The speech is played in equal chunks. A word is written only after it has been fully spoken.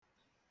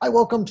Hi,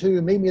 welcome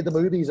to Meet Me at the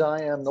Movies. I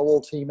am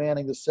Noel T.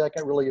 Manning II.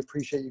 Really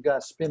appreciate you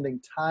guys spending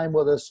time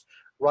with us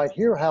right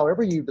here.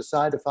 However you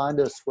decide to find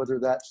us, whether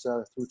that's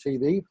through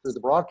TV, through the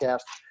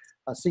broadcast,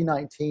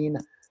 C19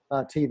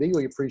 TV,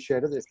 we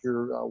appreciate it. If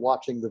you're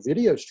watching the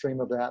video stream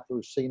of that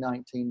through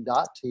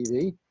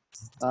C19.tv,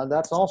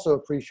 that's also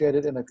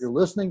appreciated. And if you're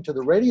listening to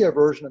the radio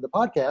version of the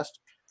podcast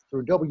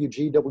through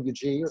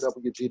WGWG or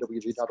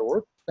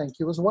WGWG.org, thank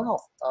you as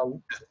well.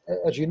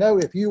 As you know,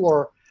 if you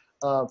are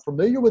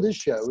familiar with this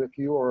show, if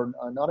you are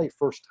not a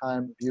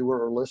first-time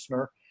viewer or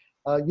listener,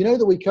 you know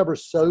that we cover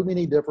so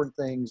many different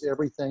things,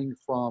 everything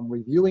from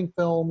reviewing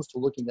films to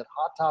looking at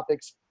hot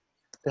topics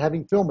to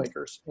having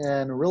filmmakers.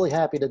 And really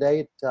happy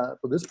today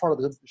for this part of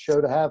the show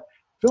to have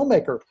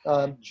filmmaker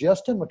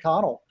Justin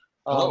McConnell.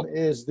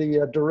 Is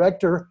the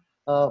director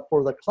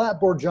for the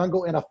Clapboard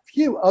Jungle and a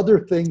few other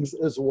things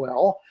as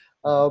well.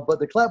 But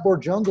the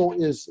Clapboard Jungle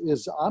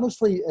is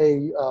honestly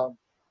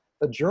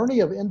a journey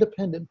of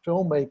independent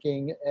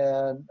filmmaking.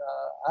 And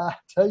I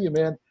tell you,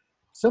 man,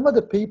 some of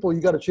the people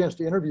you got a chance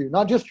to interview,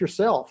 not just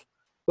yourself,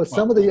 but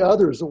some of the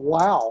others,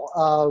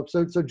 wow.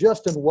 So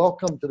Justin,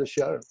 welcome to the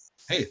show.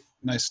 Hey,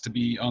 nice to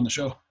be on the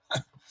show.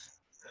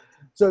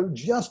 So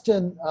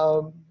Justin,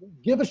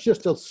 give us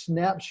just a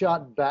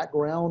snapshot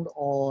background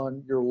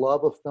on your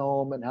love of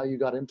film and how you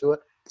got into it.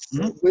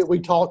 Mm-hmm. We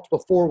talked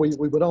before we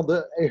went on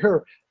the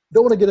air.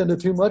 Don't want to get into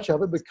too much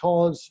of it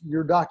because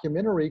your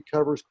documentary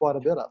covers quite a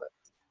bit of it.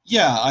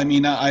 Yeah, I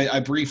mean, I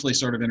briefly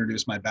sort of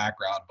introduced my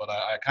background, but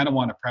I kind of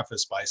want to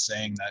preface by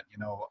saying that,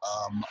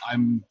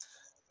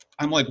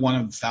 I'm like one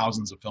of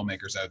thousands of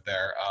filmmakers out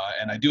there,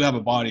 and I do have a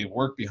body of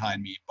work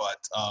behind me, but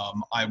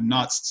I'm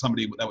not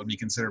somebody that would be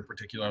considered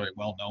particularly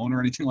well-known or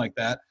anything like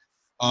that.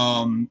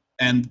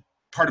 And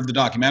part of the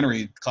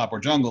documentary,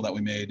 Clapboard Jungle, that we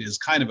made is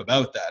kind of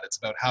about that. It's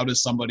about how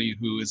does somebody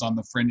who is on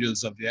the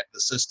fringes of the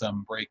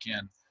system break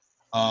in.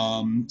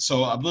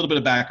 So a little bit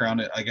of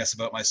background, I guess,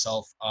 about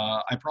myself.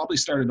 I probably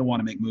started to want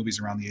to make movies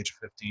around the age of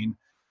 15.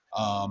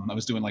 I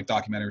was doing like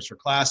documentaries for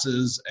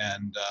classes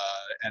and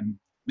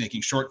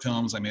making short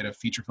films. I made a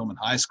feature film in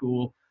high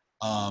school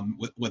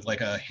with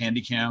like a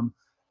handy cam.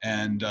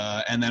 And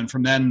then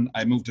from then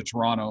I moved to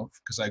Toronto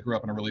because I grew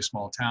up in a really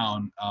small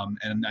town.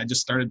 And I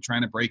just started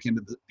trying to break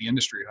into the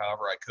industry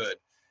however I could.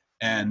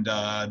 And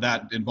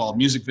that involved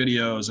music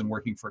videos and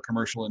working for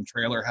commercial and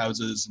trailer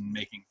houses and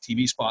making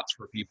TV spots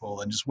for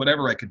people and just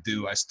whatever I could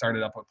do. I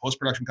started up a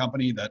post-production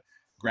company that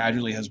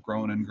gradually has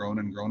grown and grown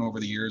and grown over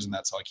the years, and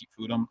that's how I keep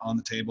food on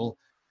the table.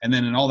 And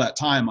then in all that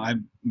time, I've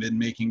been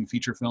making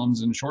feature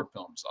films and short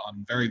films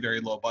on very,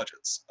 very low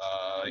budgets,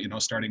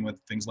 starting with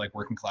things like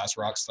Working Class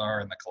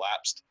Rockstar and The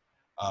Collapsed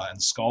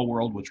and Skull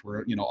World, which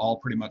were, all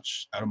pretty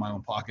much out of my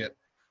own pocket.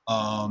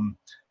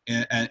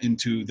 And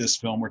into this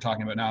film we're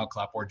talking about now,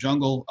 Clapboard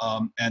Jungle,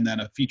 and then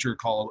another feature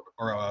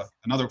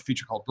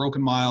called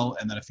Broken Mile,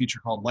 and then a feature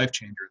called Life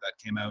Changer that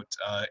came out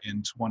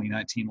in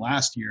 2019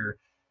 last year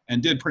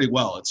and did pretty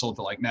well. It sold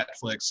to like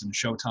Netflix and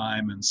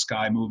Showtime and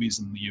Sky Movies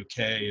in the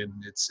UK, and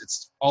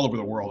it's all over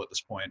the world at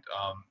this point.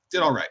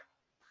 Did all right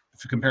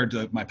if compared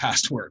to my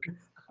past work.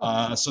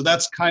 So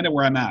that's kind of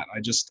where I'm at.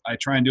 I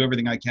try and do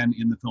everything I can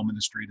in the film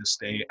industry to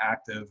stay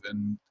active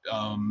and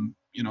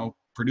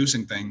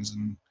producing things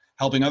and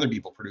helping other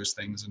people produce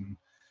things and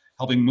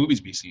helping movies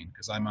be seen,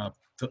 because I'm a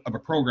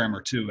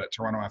programmer too at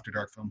Toronto After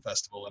Dark Film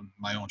Festival and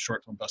my own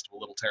short film festival,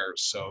 Little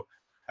Terrors. So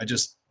I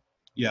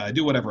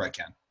do whatever I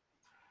can.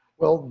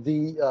 Well,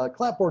 the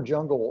Clapboard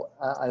Jungle,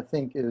 I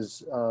think,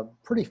 is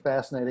pretty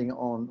fascinating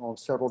on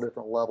several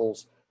different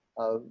levels.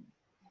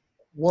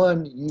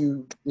 One,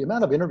 the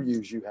amount of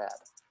interviews you had.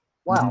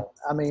 Wow.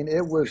 Mm-hmm. I mean,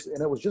 it was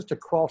just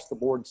across the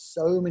board,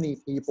 so many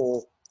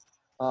people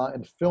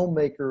and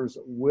filmmakers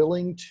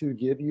willing to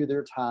give you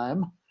their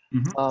time,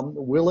 mm-hmm.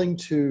 Willing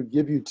to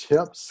give you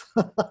tips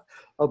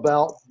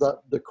about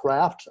the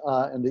craft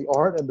and the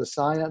art and the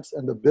science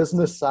and the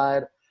business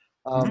side.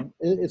 Mm-hmm.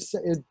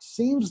 It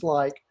seems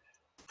like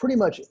pretty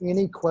much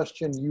any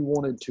question you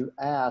wanted to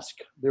ask,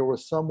 there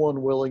was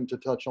someone willing to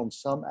touch on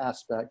some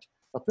aspect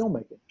of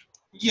filmmaking.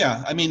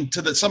 Yeah, I mean,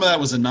 some of that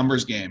was a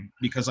numbers game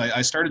because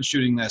I started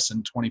shooting this in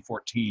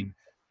 2014.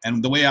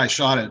 And the way I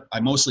shot it, I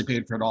mostly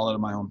paid for it all out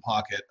of my own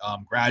pocket,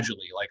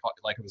 gradually, like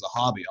it was a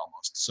hobby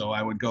almost. So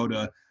I would go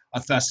to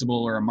a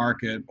festival or a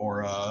market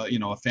or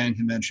a fan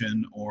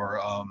convention or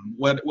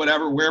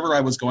wherever I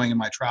was going in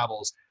my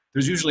travels.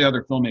 There's usually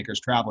other filmmakers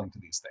traveling to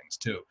these things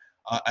too,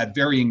 at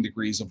varying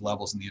degrees of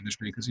levels in the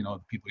industry, because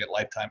people get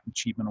lifetime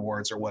achievement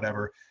awards or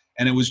whatever.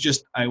 And it was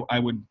just I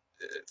would,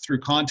 through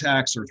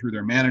contacts or through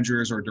their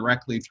managers or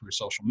directly through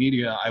social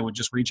media, I would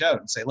just reach out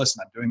and say, listen,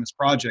 I'm doing this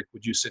project.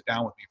 Would you sit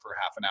down with me for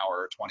half an hour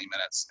or 20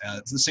 minutes?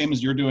 It's the same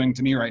as you're doing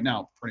to me right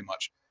now, pretty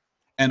much.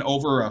 And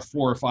over a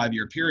 4 or 5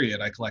 year period,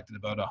 I collected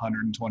about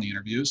 120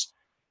 interviews,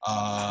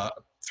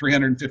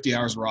 350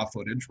 hours of raw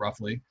footage,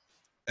 roughly.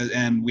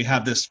 And we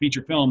have this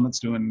feature film that's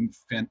doing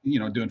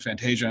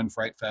Fantasia and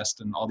Fright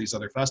Fest and all these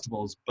other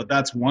festivals, but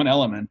that's one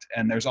element.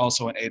 And there's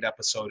also an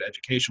 8-episode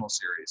educational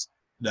series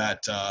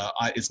that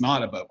it's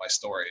not about my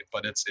story,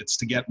 but it's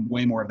to get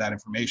way more of that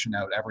information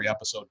out. Every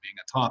episode being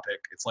a topic,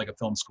 it's like a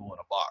film school in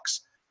a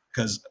box.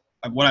 Because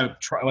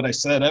what I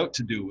set out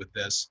to do with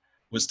this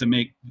was to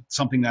make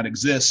something that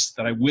exists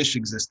that I wish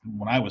existed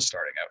when I was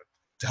starting out,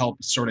 to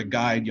help sort of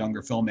guide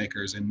younger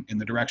filmmakers in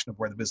the direction of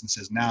where the business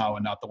is now,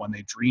 and not the one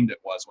they dreamed it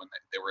was when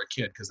they were a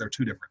kid, because they're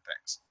two different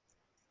things.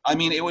 I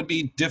mean, it would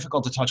be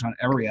difficult to touch on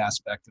every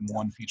aspect in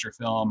one feature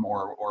film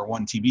or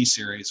one TV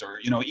series, or,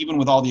 even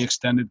with all the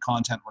extended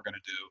content we're going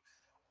to do,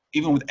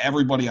 even with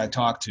everybody I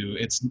talk to,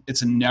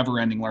 it's a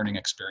never-ending learning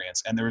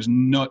experience. And there's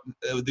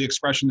the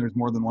expression "there's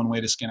more than one way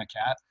to skin a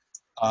cat"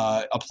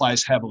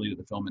 applies heavily to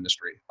the film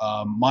industry.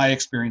 My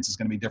experience is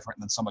going to be different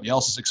than somebody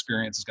else's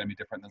experience, is going to be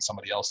different than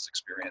somebody else's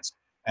experience.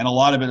 And a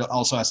lot of it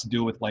also has to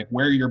do with like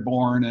where you're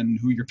born and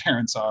who your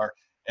parents are,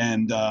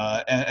 and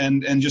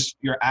just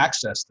your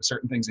access to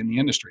certain things in the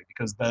industry,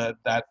 because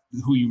that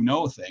who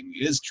thing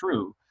is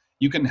true.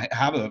 You can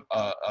have a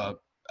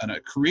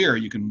career,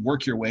 you can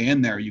work your way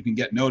in there, you can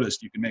get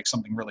noticed, you can make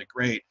something really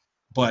great,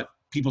 but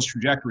people's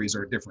trajectories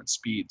are at different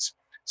speeds.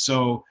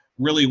 So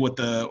really what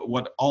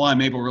all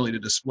I'm able really to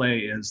display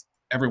is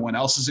everyone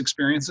else's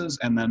experiences,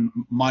 and then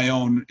my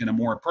own in a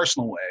more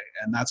personal way.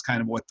 And that's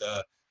kind of what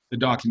the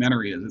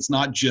documentary is. It's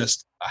not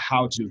just a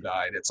how-to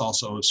guide, it's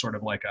also sort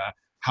of like a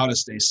how to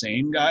stay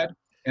sane guide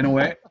in a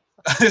way.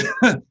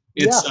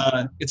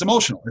 It's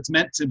emotional. It's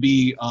meant to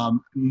be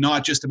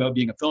not just about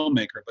being a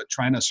filmmaker, but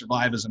trying to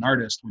survive as an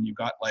artist when you've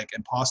got like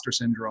imposter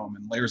syndrome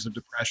and layers of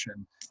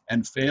depression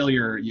and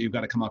failure you've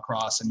got to come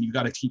across, and you've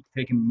got to keep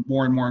taking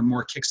more and more and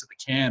more kicks at the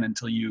can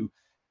until you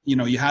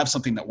have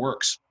something that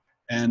works.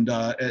 And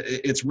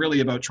it's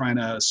really about trying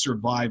to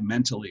survive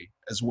mentally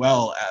as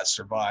well as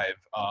survive,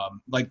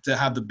 like to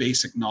have the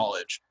basic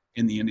knowledge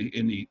in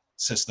the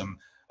system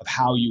of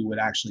how you would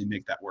actually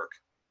make that work.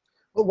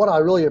 But what I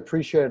really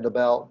appreciated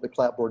about the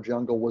Clapboard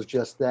Jungle was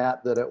just that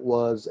it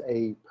was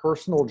a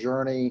personal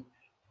journey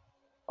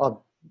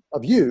of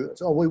you.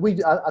 So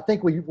I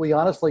think we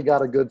honestly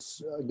got a good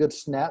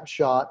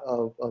snapshot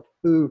of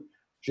who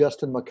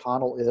Justin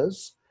McConnell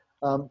is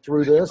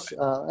through this.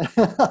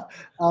 So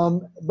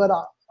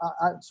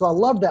I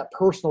love that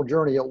personal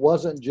journey. It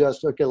wasn't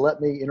just, okay, let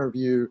me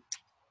interview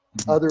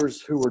others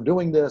who are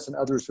doing this and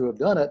others who have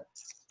done it.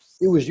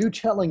 It was you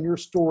telling your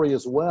story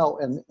as well,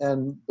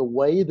 and the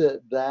way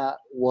that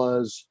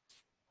was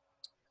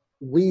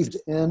weaved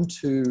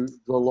into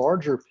the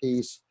larger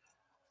piece,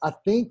 I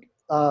think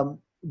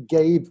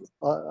gave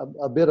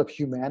a bit of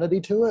humanity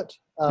to it.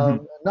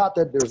 Not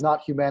that there's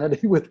not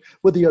humanity with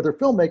the other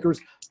filmmakers,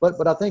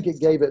 but I think it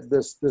gave it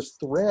this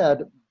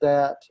thread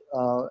that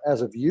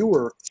as a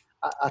viewer,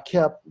 I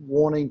kept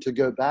wanting to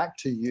go back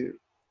to you.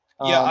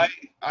 Yeah,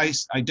 I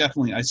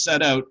definitely, I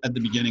set out at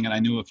the beginning, and I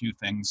knew a few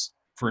things.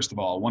 First of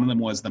all, one of them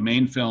was the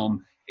main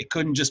film. It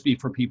couldn't just be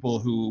for people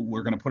who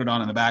were going to put it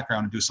on in the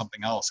background and do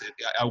something else.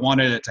 I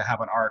wanted it to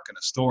have an arc and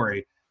a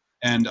story.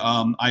 And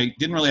I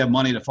didn't really have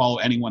money to follow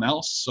anyone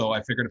else. So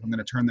I figured if I'm going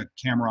to turn the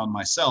camera on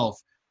myself,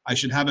 I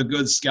should have a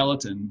good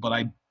skeleton. But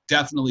I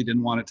definitely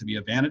didn't want it to be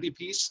a vanity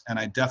piece. And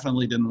I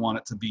definitely didn't want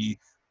it to be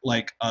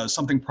like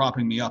something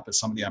propping me up as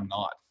somebody I'm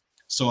not.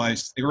 So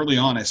early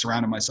on, I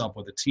surrounded myself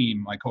with a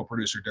team. My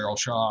co-producer, Daryl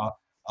Shaw.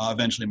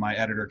 Eventually, my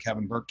editor,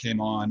 Kevin Burke, came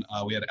on.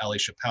 We had Ali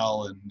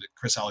Chappelle and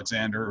Chris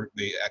Alexander,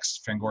 the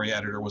ex-Fangoria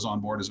editor, was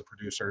on board as a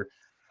producer.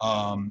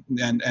 And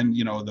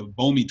the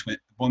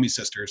Bomi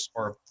sisters,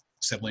 or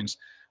siblings.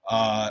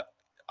 I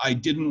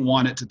didn't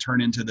want it to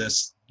turn into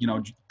this,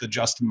 the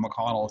Justin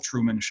McConnell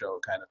Truman Show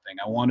kind of thing.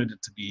 I wanted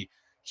it to be,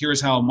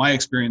 here's how my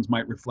experience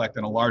might reflect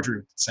in a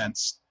larger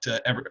sense to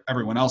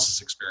everyone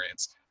else's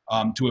experience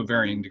to a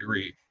varying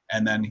degree.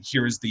 And then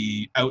here's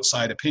the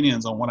outside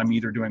opinions on what I'm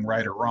either doing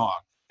right or wrong.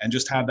 And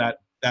just have that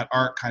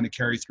arc kind of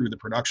carry through the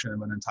production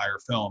of an entire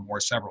film or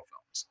several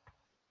films.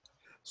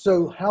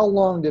 So how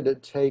long did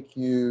it take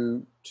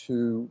you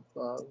to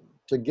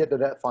get to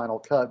that final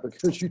cut?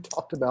 Because you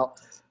talked about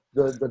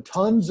the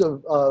tons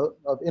of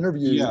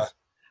interviews,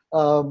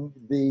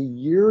 the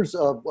years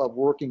of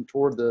working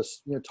toward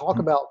this. Talk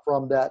about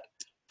from that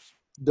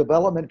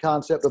development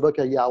concept of,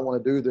 okay, yeah, I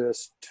want to do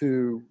this,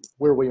 to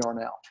where we are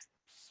now.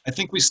 I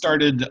think we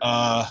started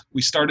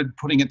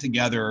putting it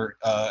together,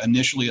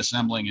 initially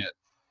assembling it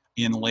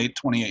in late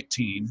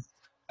 2018.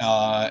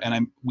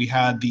 We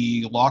had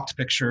the locked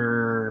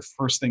picture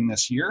first thing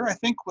this year. I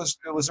think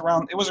it was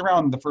around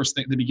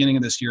the beginning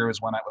of this year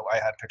was when I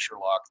had picture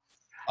locked.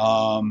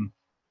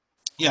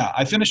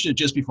 I finished it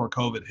just before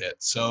COVID hit.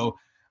 So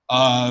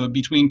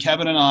between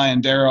Kevin and I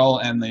and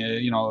Daryl and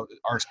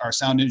our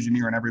sound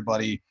engineer and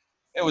everybody,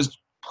 it was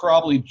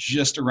probably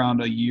just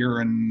around a year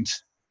and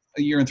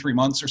 3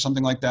 months or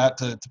something like that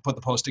to put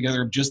the post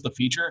together of just the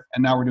feature.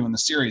 And now we're doing the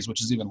series,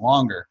 which is even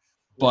longer.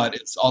 But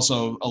it's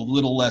also a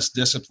little less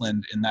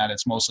disciplined in that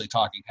it's mostly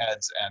talking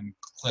heads and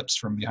clips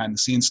from behind the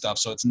scenes stuff.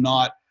 So it's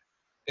not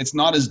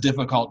as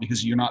difficult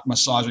because you're not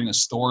massaging a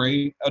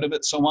story out of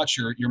it so much.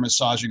 You're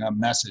massaging a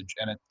message,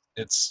 and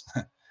it's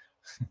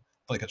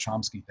like a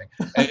Chomsky thing.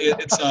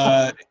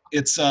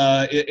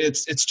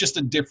 It's just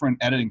a different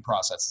editing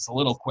process. It's a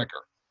little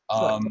quicker.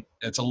 Right.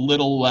 It's a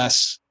little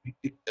less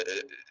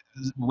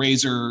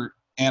razor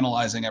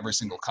analyzing every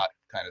single cut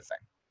kind of thing.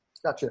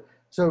 Gotcha.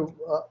 So,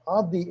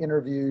 of the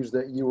interviews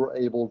that you were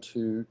able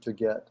to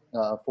get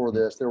for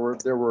this, there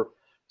were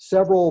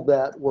several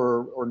that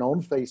were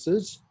known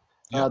faces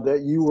Yeah.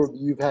 that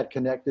you've had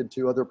connected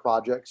to other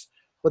projects,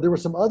 but there were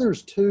some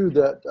others too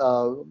that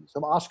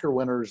some Oscar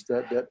winners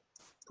that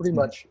pretty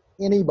much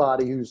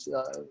anybody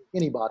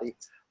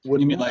would.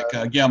 You mean like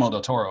Guillermo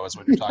del Toro is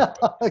what you're talking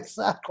about?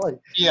 Exactly.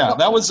 Yeah,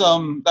 that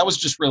was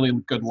just really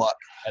good luck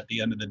at the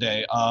end of the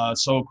day.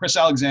 So Chris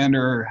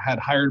Alexander had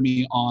hired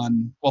me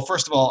on. Well,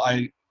 first of all,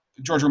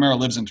 George Romero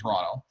lives in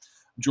Toronto.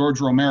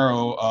 George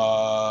Romero,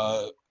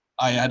 I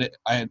had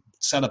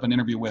set up an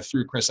interview with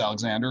through Chris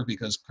Alexander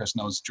because Chris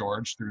knows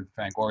George through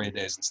the Fangoria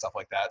days and stuff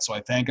like that. So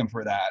I thank him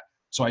for that.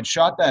 So I'd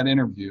shot that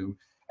interview,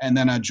 and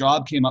then a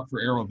job came up for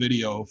Arrow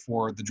Video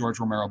for the George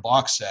Romero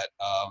box set,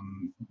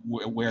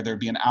 where there'd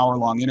be an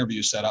hour-long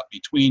interview set up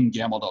between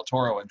Guillermo del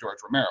Toro and George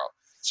Romero.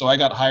 So I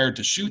got hired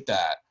to shoot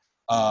that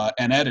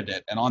and edit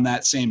it. And on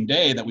that same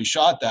day that we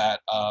shot that,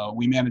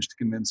 we managed to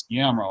convince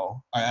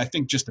Guillermo, I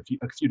think just a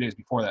few days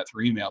before that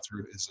through email,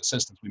 through his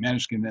assistants, we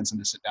managed to convince him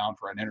to sit down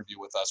for an interview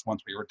with us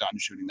once we were done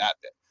shooting that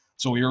bit.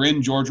 So we were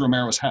in George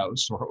Romero's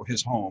house, or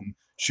his home,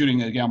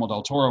 shooting a Guillermo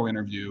del Toro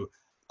interview.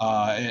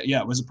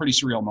 Yeah, it was a pretty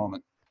surreal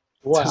moment.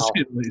 Wow. To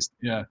say the least.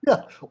 Yeah.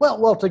 Yeah.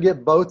 Well, to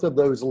get both of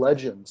those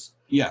legends.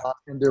 Yeah.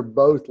 And they're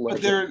both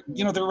But legends.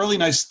 they're really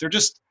nice. They're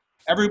just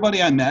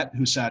everybody I met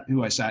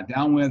who I sat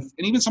down with,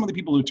 and even some of the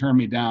people who turned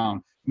me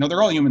down.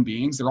 They're all human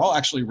beings. They're all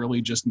actually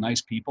really just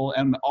nice people.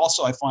 And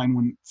also, I find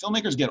when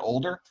filmmakers get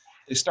older,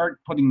 they start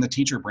putting the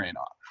teacher brain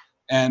on,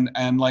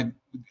 and like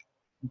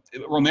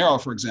Romero,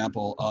 for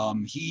example,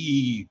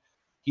 he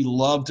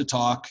loved to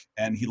talk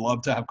and he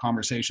loved to have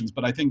conversations.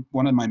 But I think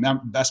one of my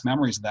best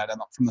memories of that,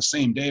 and from the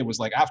same day, was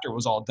like after it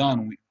was all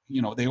done,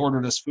 they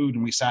ordered us food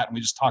and we sat and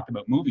we just talked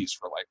about movies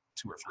for like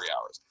 2 or 3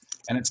 hours.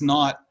 And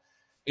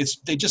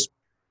they just,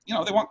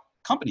 they want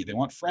company, they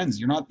want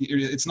friends.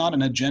 It's not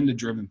an agenda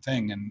driven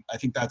thing. And I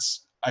think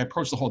I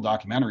approached the whole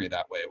documentary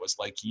that way. It was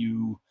like,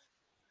 you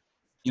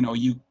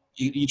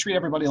treat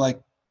everybody like,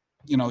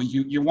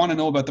 you want to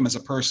know about them as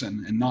a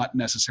person and not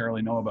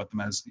necessarily know about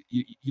them as,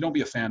 you don't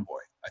be a fanboy.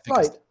 I think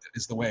Right.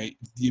 is the way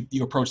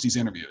you approach these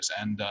interviews.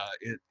 And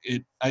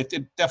it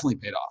definitely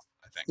paid off,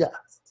 I think. Yeah.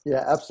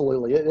 Yeah,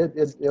 absolutely.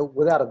 It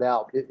without a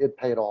doubt, it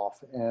paid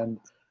off. And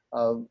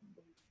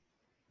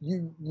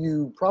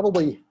you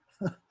probably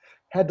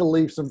had to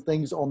leave some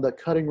things on the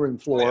cutting room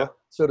floor, Yeah.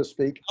 so to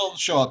speak. They'll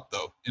show up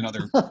though in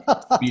other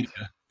media.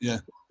 Yeah.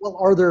 Well,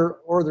 are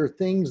there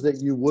things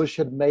that you wish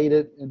had made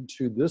it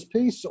into this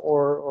piece,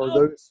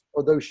 or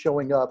those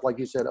showing up, like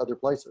you said, other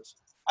places?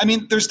 I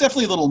mean, there's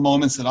definitely little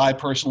moments that I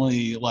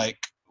personally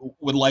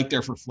would like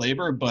there for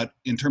flavor, but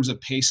in terms of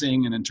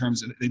pacing and in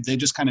terms of, they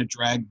just kind of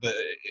drag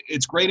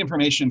it's great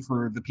information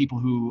for the people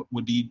who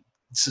would be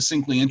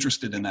succinctly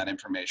interested in that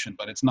information,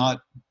 but it's not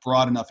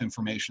broad enough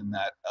information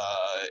that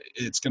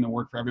it's going to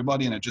work for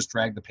everybody, and it just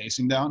dragged the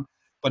pacing down.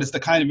 But it's the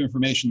kind of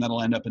information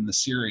that'll end up in the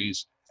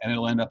series, and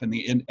it'll end up in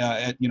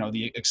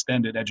the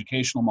extended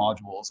educational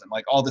modules and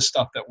like all this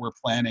stuff that we're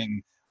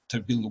planning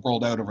to be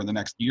rolled out over the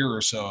next year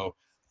or so.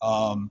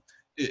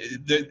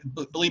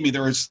 Believe me,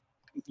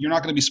 you're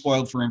not going to be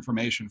spoiled for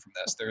information from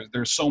this.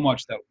 There's so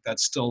much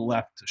that's still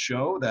left to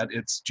show that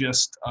it's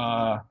just,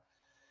 I'm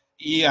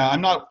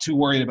not too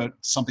worried about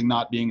something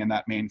not being in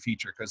that main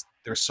feature because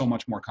there's so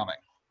much more coming.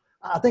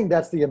 I think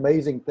that's the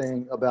amazing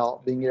thing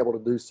about being able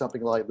to do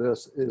something like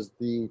this is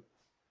the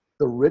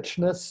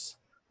richness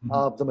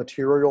of the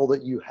material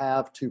that you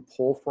have to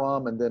pull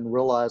from, and then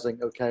realizing,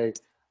 okay,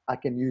 I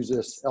can use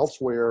this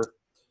elsewhere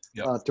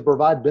to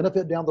provide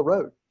benefit down the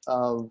road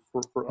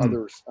for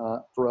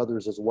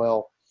others as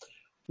well.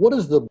 What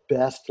is the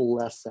best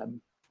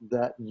lesson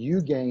that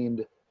you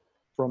gained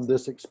from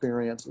this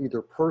experience,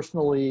 either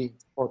personally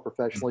or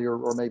professionally,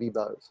 or maybe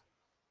both?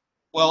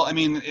 Well, I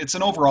mean, it's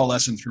an overall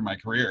lesson through my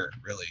career,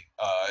 really.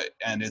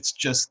 And it's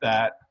just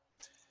that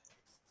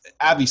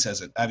Avi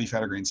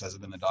Federgreen says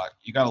it in the doc,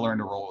 you got to learn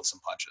to roll with some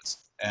punches.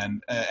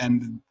 And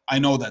I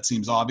know that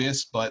seems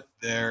obvious, but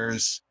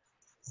there's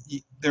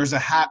a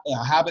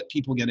habit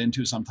people get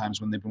into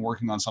sometimes when they've been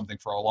working on something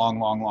for a long,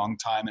 long, long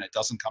time, and it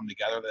doesn't come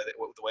together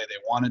the way they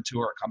wanted to,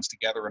 or it comes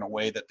together in a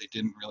way that they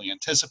didn't really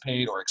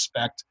anticipate or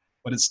expect,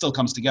 but it still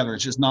comes together.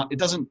 It's just it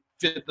doesn't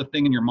fit the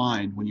thing in your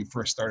mind when you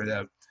first started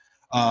out.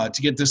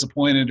 To get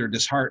disappointed or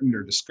disheartened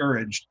or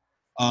discouraged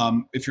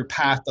if your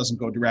path doesn't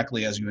go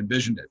directly as you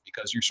envisioned it,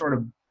 because you're sort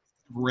of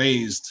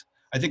raised,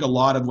 I think a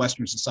lot of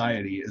Western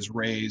society is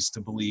raised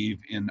to believe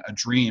in a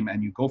dream,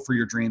 and you go for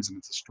your dreams and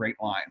it's a straight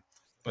line.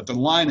 But the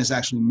line is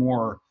actually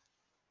more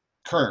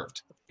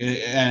curved,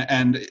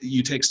 and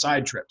you take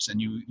side trips,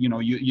 and you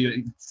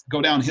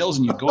go down hills,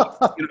 and you go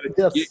up.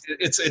 Yes.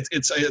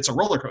 It's a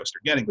roller coaster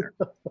getting there.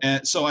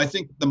 And so I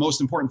think the most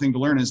important thing to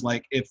learn is,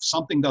 like, if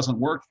something doesn't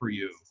work for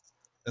you,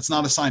 that's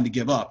not a sign to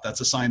give up.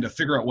 That's a sign to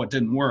figure out what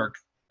didn't work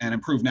and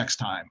improve next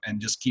time and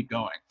just keep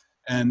going.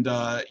 And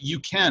you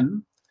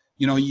can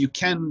you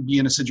can be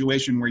in a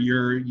situation where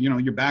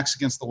your back's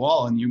against the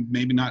wall and you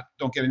maybe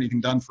don't get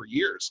anything done for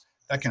years.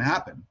 That can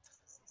happen.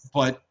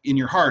 But in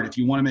your heart, if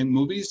you want to make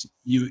movies,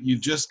 you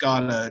just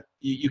gotta,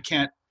 you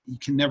can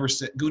never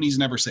say, Goonies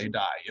never say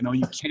die.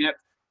 You can't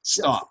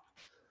stop.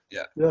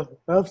 Yes. Yeah,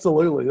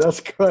 absolutely. That's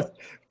great.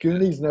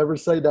 Goonies never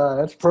say die.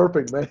 That's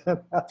perfect, man.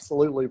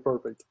 Absolutely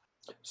perfect.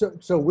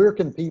 So where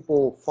can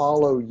people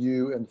follow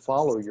you and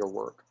follow your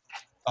work?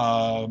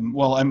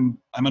 Well, I'm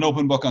an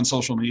open book on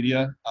social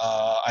media.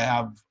 I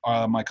have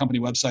my company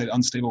website,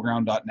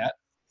 unstableground.net.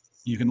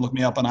 You can look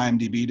me up on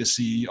IMDb to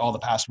see all the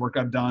past work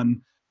I've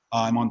done.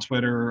 I'm on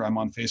Twitter. I'm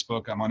on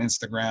Facebook. I'm on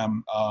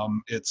Instagram.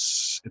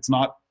 It's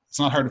not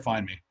hard to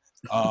find me.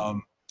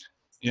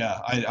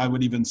 Yeah, I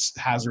would even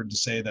hazard to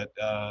say that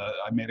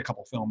I made a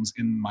couple films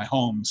in my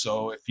home.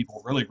 So if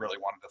people really, really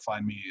wanted to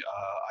find me,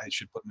 I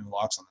should put new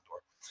locks on the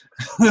door.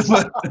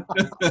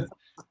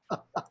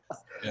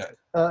 Yeah.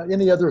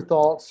 Any other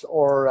thoughts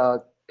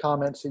or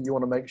comments that you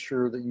want to make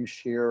sure that you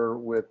share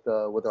with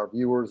our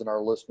viewers and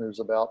our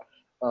listeners about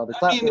the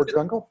Clapboard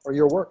Jungle or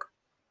your work?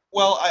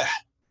 Well,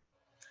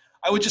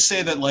 I would just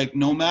say that, like,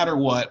 no matter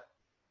what,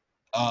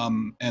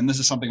 and this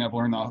is something I've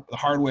learned the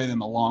hard way than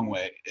the long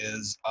way,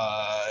 is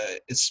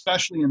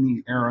especially in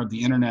the era of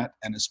the internet,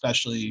 and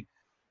especially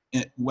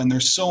when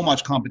there's so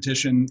much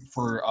competition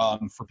for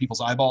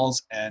people's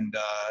eyeballs and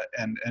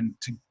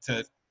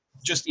to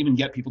just even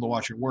get people to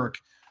watch your work.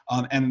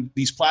 And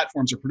these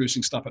platforms are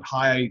producing stuff at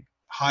high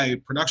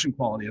production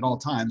quality at all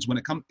times.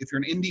 If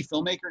you're an indie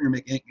filmmaker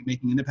and you're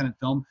making independent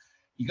film,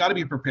 you got to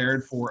be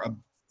prepared for a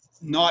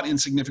not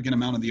insignificant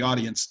amount of the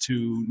audience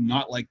to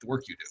not like the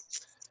work you do.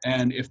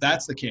 And if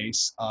that's the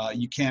case,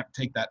 you can't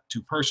take that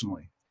too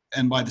personally.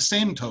 And by the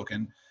same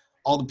token,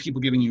 all the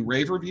people giving you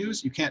rave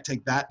reviews, you can't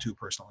take that too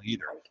personally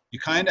either. You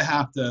kind of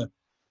have to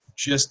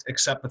just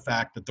accept the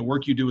fact that the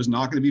work you do is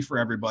not going to be for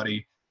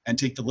everybody, and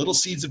take the little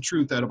seeds of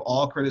truth out of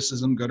all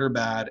criticism, good or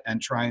bad,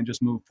 and try and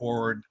just move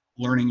forward,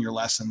 learning your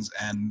lessons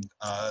and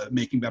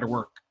making better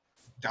work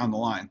down the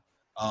line.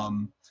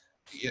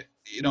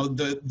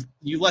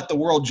 You let the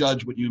world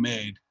judge what you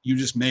made. You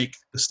just make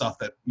the stuff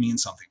that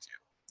means something to you.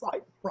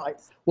 Right.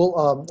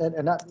 Well,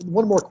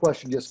 one more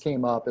question just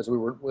came up as we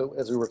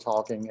were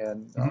talking,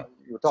 and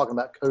you were talking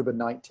about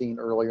COVID-19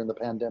 earlier in the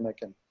pandemic,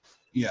 and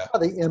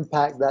the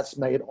impact that's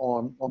made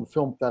on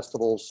film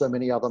festivals. So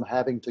many of them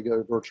having to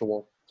go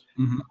virtual.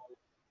 Mm-hmm.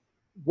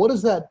 What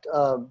has that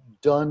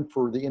done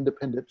for the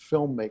independent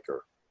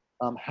filmmaker?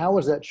 How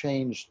has that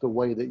changed the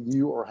way that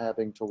you are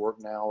having to work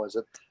now? Has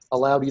it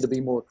allowed you to be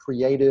more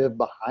creative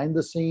behind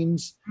the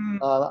scenes?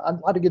 I'd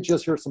like to get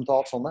just hear some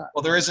thoughts on that.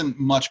 Well, there isn't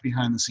much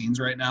behind the scenes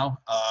right now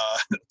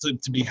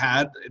to be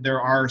had. There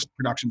are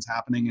productions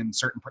happening in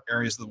certain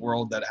areas of the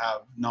world that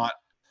have not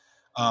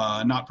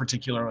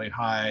particularly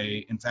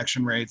high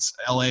infection rates.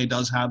 LA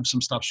does have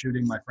some stuff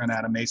shooting. My friend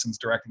Adam Mason's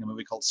directing a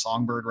movie called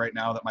Songbird right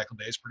now that Michael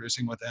Bay's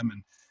producing with him,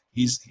 and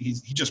he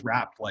just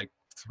wrapped like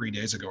 3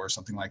 days ago or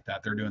something like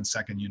that. They're doing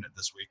second unit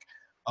this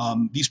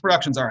week. These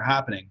productions are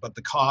happening, but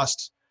the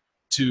cost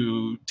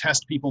to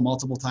test people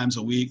multiple times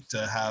a week,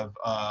 to have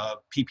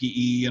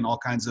PPE and all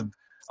kinds of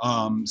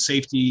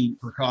safety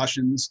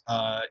precautions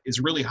is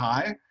really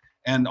high.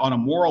 And on a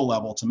moral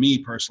level, to me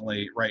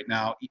personally right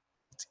now,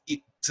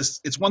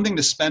 it's one thing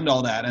to spend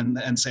all that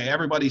and say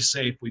everybody's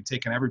safe, we've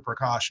taken every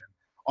precaution.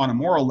 On a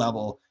moral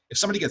level, if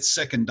somebody gets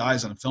sick and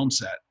dies on a film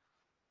set,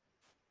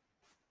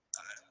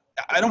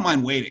 I don't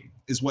mind waiting.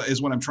 Is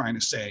what I'm trying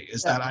to say.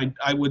 Is that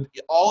I would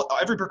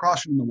every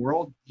precaution in the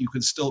world,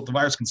 the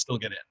virus can still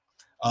get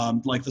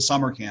in. Like the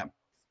summer camp,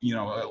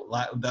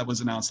 that was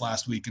announced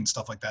last week and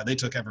stuff like that. They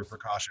took every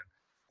precaution,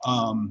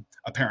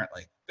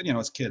 apparently. But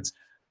it's kids.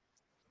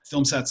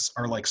 Film sets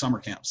are like summer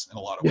camps in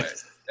a lot of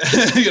ways.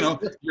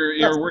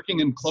 You're working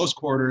in close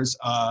quarters,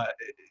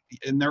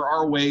 and there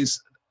are ways.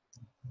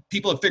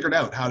 People have figured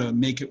out how to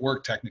make it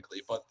work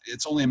technically, but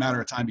it's only a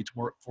matter of time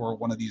for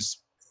one of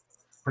these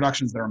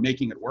productions that are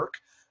making it work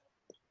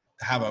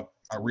to have a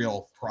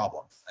real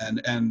problem.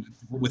 And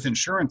with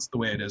insurance the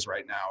way it is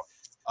right now,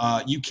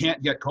 you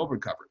can't get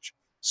COVID coverage.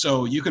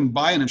 So you can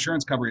buy an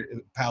insurance coverage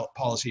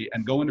policy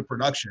and go into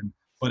production,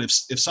 but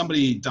if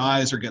somebody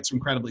dies or gets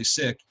incredibly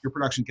sick, your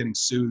production's getting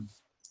sued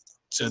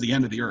to the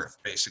end of the earth,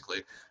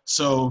 basically.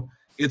 So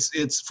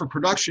it's for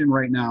production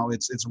right now,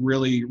 it's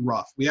really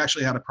rough. We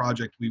actually had a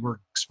project we were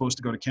supposed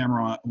to go to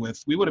camera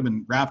with. We would have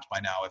been wrapped by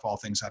now if all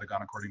things had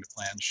gone according to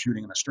plan,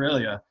 shooting in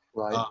Australia.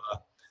 Right.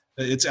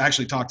 It's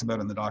actually talked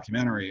about in the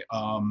documentary.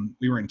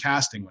 We were in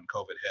casting when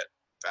COVID hit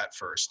at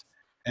first,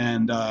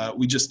 and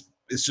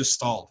it's just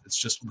stalled.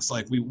 It's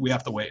like we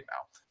have to wait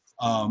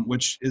now,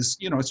 which is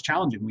it's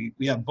challenging.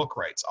 We have book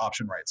rights,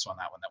 option rights on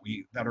that one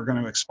that are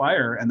going to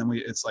expire, and then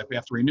it's like we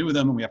have to renew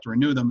them, and we have to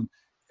renew them.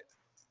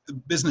 The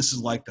business is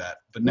like that,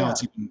 but now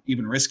it's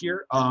even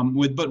riskier.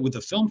 With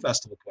the film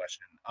festival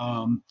question,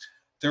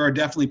 there are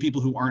definitely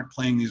people who aren't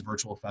playing these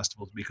virtual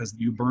festivals because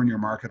you burn your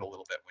market a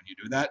little bit when you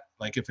do that.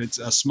 Like if it's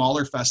a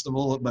smaller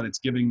festival, but it's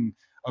giving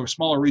a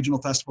smaller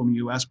regional festival in the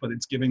U.S., but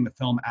it's giving the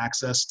film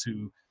access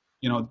to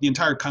you know, the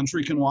entire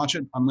country can watch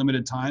it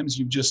unlimited times.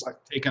 You've just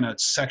taken a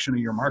section of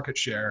your market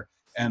share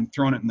and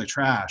thrown it in the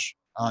trash,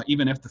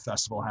 even if the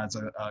festival has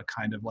a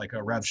kind of like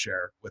a rev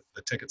share with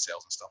the ticket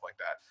sales and stuff like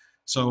that.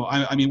 So,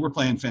 I mean, we're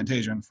playing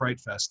Fantasia and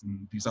Fright Fest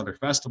and these other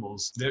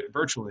festivals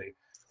virtually,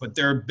 but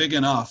they're big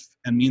enough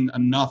and mean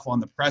enough on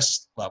the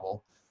press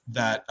level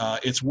that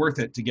it's worth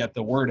it to get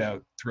the word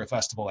out through a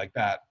festival like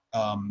that.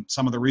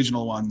 Some of the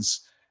regional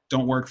ones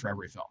don't work for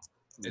every film.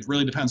 It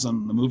really depends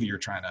on the movie you're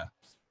trying to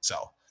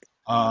sell.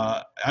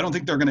 I don't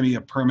think they're going to be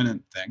a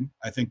permanent thing.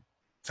 I think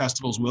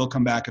festivals will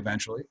come back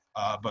eventually,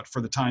 but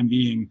for the time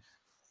being,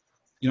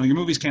 you know, your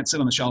movies can't sit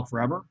on the shelf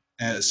forever.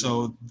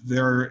 So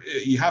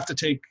you have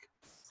to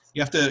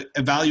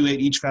evaluate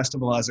each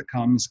festival as it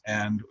comes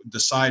and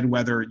decide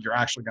whether you're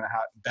actually going to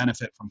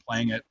benefit from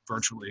playing it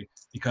virtually,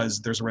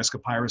 because there's a risk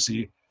of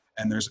piracy,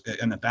 and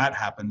if that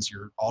happens,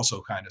 you're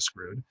also kind of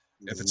screwed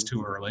if it's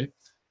too early.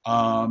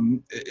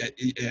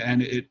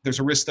 There's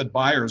a risk that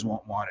buyers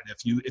won't want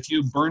it. If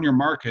you burn your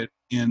market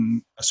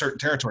in a certain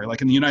territory,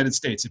 like in the United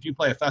States, if you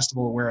play a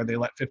festival where they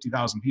let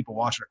 50,000 people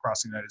watch it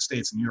across the United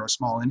States and you're a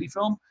small indie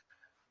film,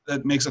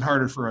 that makes it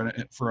harder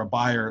for a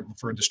buyer,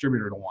 for a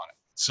distributor to want it.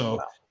 So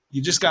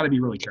you just got to be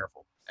really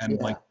careful and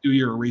like do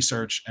your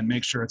research and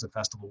make sure it's a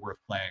festival worth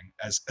playing.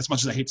 As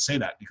much as I hate to say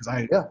that, because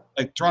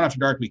like Toronto After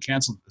Dark, we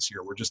canceled it this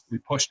year. We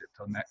pushed it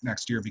till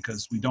next year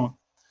because we don't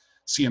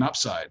see an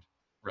upside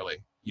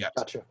really yet.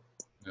 Gotcha.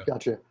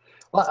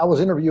 Well, I was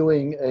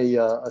interviewing a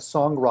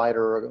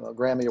songwriter, a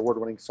Grammy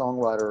Award-winning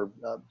songwriter,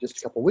 just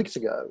a couple of weeks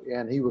ago,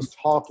 and he was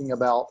talking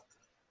about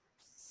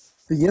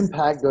the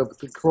impact of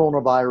the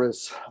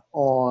coronavirus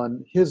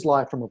on his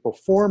life from a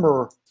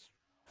performer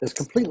has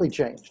completely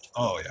changed.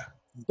 Oh, yeah.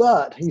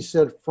 But he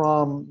said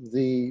from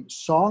the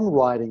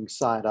songwriting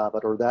side of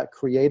it, or that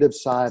creative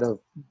side of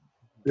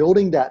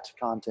building that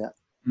content,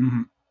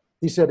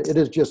 he said it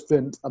has just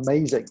been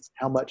amazing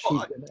how much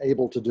he's been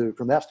able to do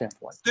from that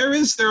standpoint. There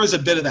is a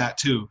bit of that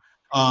too.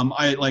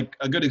 I like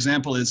a good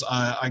example is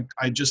I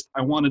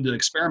wanted to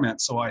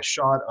experiment, so I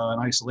shot an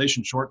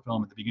isolation short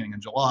film at the beginning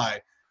of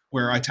July,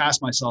 where I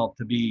tasked myself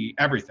to be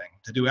everything,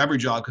 to do every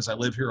job, because I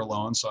live here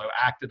alone. So I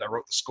acted, I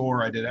wrote the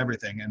score, I did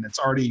everything, and it's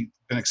already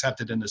been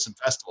accepted into some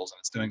festivals, and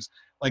it's doing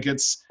like I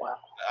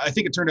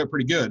think it turned out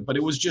pretty good, but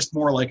it was just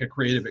more like a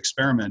creative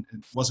experiment.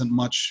 It wasn't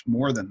much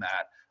more than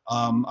that.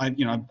 I'm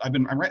writing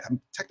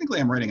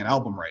an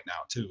album right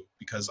now too,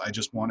 because I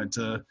just wanted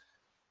to,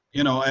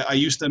 you know, I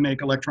used to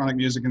make electronic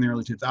music in the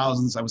early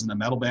 2000s. I was in a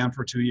metal band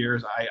for 2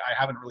 years. I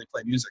haven't really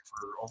played music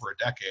for over a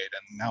decade,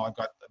 and now I've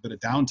got a bit of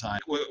downtime.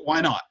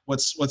 Why not?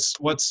 What's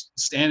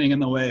standing in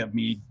the way of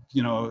me,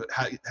 you know,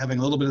 having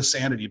a little bit of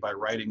sanity by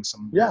writing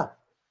some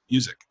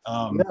music?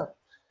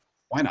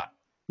 Why not?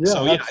 Yeah,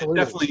 so absolutely.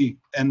 Definitely.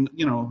 And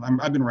you know,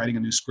 I've been writing a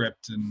new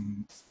script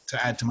and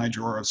to add to my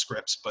drawer of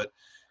scripts, but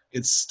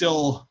it's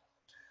still,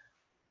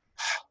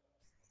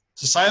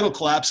 societal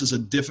collapse is a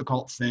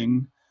difficult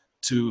thing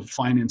to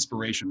find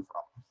inspiration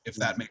from, if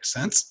that makes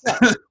sense.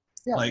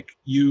 Like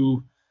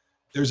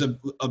there's a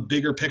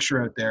bigger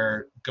picture out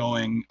there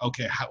going,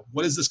 okay,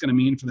 what is this going to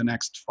mean for the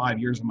next 5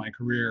 years of my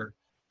career?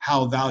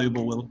 How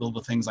valuable will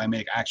the things I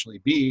make actually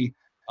be?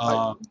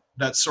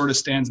 That sort of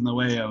stands in the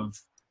way of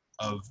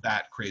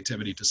that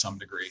creativity to some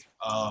degree.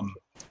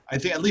 I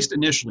think at least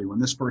initially when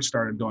this first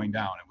started going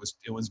down,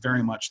 it was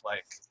very much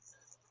like,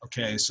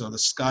 okay, so the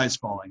sky's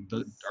falling.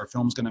 Our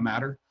film's going to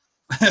matter?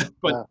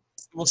 But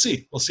we'll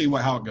see. We'll see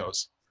how it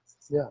goes.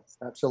 Yeah,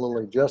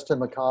 absolutely. Justin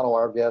McConnell,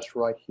 our guest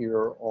right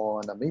here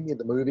on Meet Me at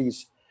the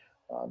Movies.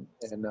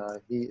 And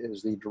he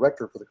is the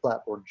director for the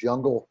Clapboard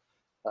Jungle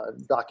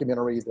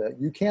documentary that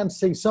you can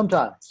see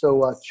sometime.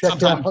 So check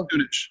sometime out.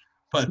 Soonish.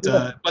 But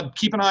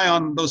keep an eye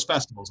on those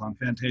festivals, on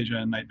Fantasia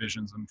and Night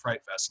Visions and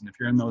Fright Fest. And if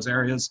you're in those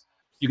areas,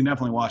 you can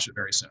definitely watch it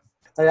very soon.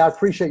 Hey, I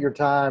appreciate your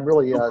time.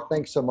 Really,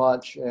 thanks so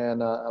much.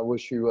 And I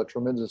wish you a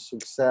tremendous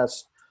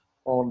success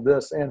on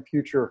this and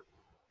future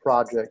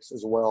projects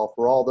as well.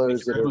 For all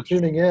those that are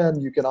tuning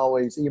in, you can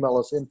always email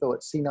us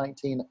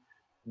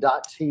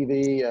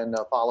info@c19.tv and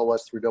follow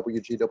us through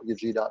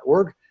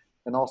wgwg.org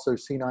and also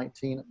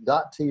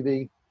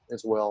c19.tv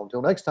as well.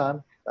 Until next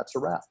time, that's a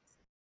wrap.